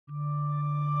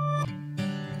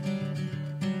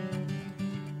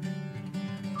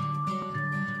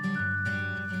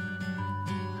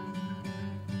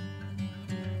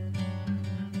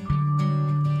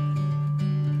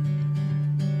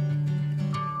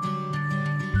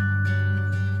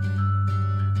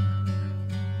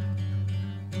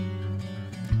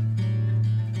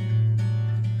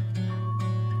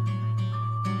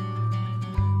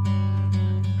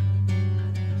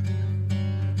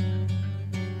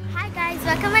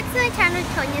welcome back to my channel,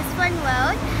 Tonya's Fun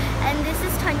World, and this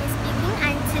is Tonya speaking.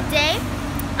 And today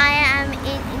I am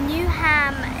in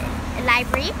Newham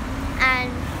Library, and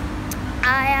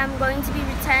I am going to be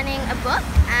returning a book.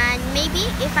 And maybe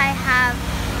if I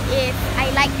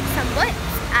like some books,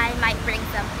 I might bring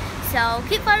them. So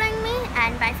keep following me,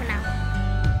 and bye for now.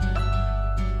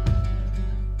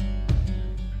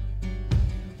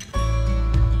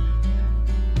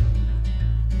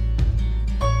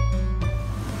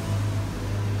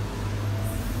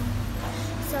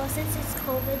 So since it's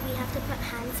COVID, we have to put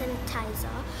hand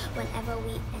sanitizer whenever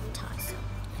we enter. So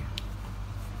yeah.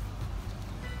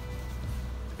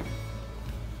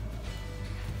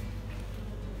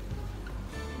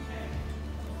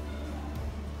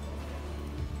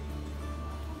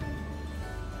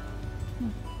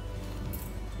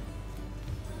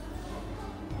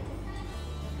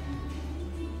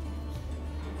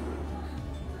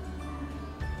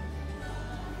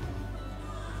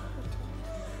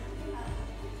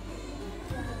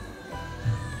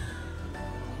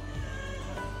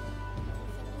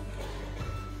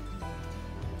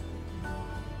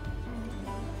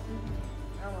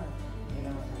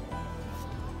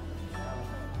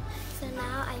 So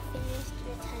now I finished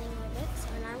returning my books,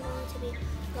 and I'm going to be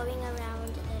going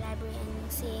around the library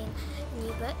and seeing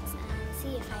new books and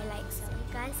see if I like some.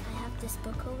 Guys, I have this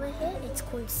book over here. It's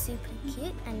called Super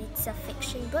Cute, and it's a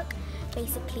fiction book.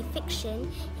 Basically,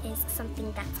 fiction is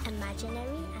something that's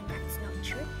imaginary and that's not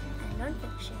true, and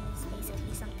non-fiction is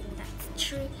basically something that's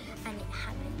true and it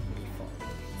happened before.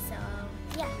 So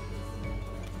yeah,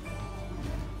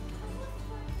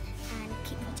 and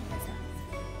keep watching this up.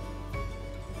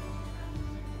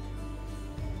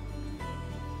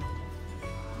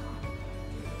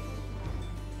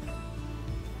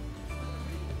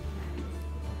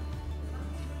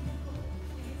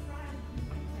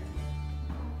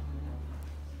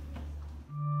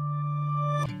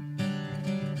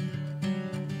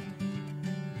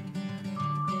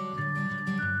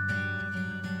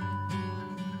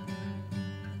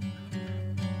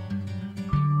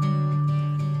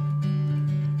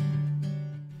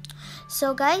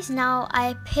 So guys, now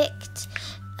I picked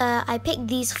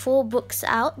these 4 books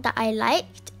out that I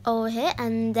liked over here,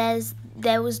 and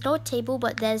there was no table,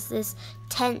 but there's this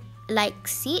tent like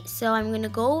seat. So I'm gonna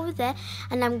go over there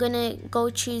and I'm gonna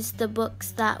go choose the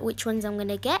books which ones I'm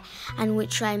gonna get and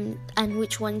which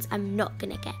ones I'm not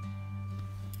gonna get.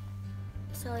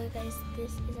 So you guys,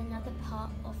 this is another part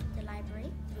of the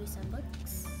library. These are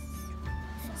books.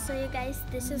 So you guys,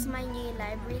 this is my new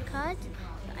library card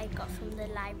that I got from the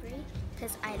library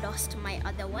because I lost my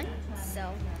other one.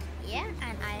 So yeah,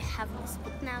 and I have this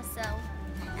book now, so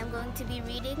I'm going to be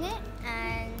reading it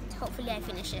and hopefully I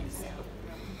finish it.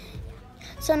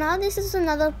 So now this is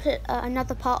another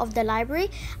part of the library,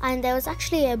 and there was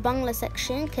actually a Bangla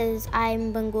section because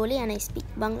I'm Bengali and I speak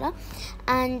Bangla,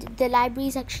 and the library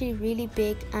is actually really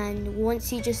big, and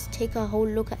once you just take a whole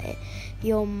look at it,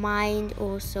 your mind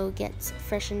also gets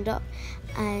freshened up.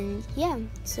 And yeah,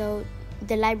 so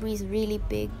the library is really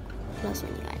big, plus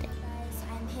when you add it. Guys,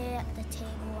 I'm here at the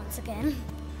table once again.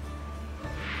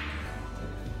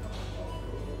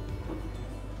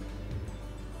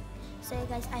 So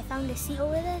guys, I found a seat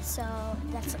over there, so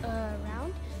that's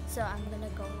around, so I'm gonna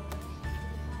go over there.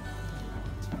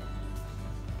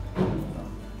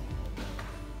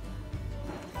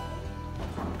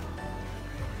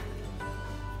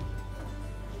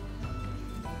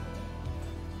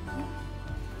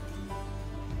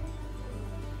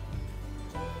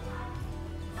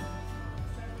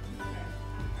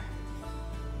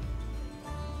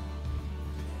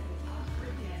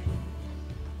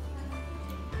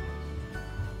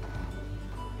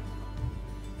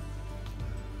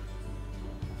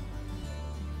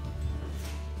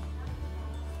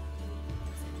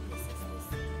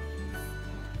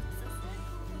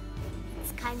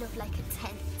 Kind of like a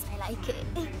tent. I like it.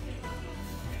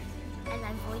 And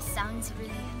my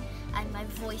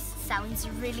voice sounds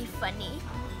really funny.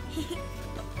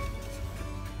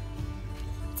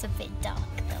 It's a bit dark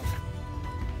though.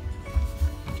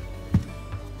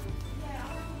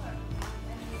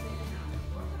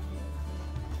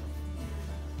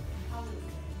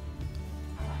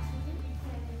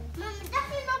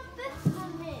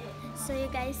 So you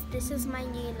guys, this is my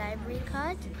new library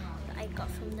card that I got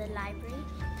from the library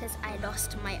because I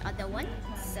lost my other one.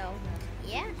 So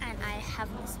yeah, and I have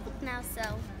this book now, so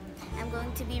I'm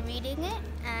going to be reading it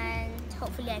and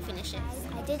hopefully I finish it.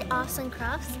 I did arts and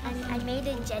crafts and I made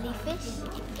a jellyfish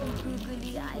with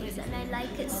googly eyes, and I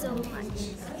like it so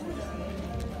much.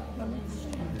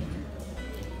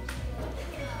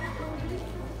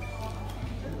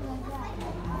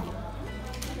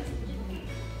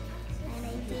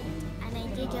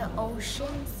 did an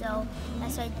ocean, so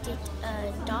that's why I did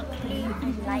dark blue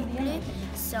and light blue,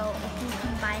 so it can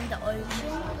combine the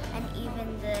ocean and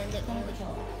even the little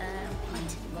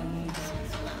ones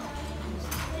as well.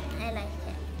 I like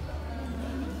it.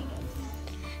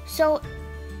 So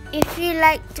if you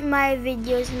liked my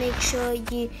videos, make sure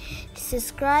you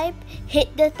subscribe,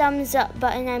 hit the thumbs up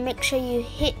button, and make sure you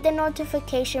hit the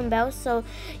notification bell so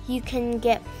you can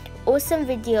get awesome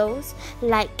videos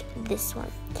like this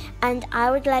one. And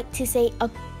I would like to say a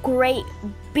great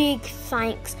big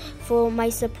thanks for my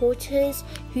supporters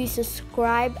who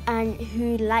subscribe and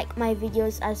who like my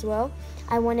videos as well.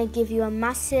 I want to give you a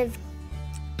massive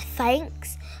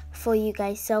thanks for you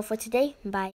guys. So for today, bye.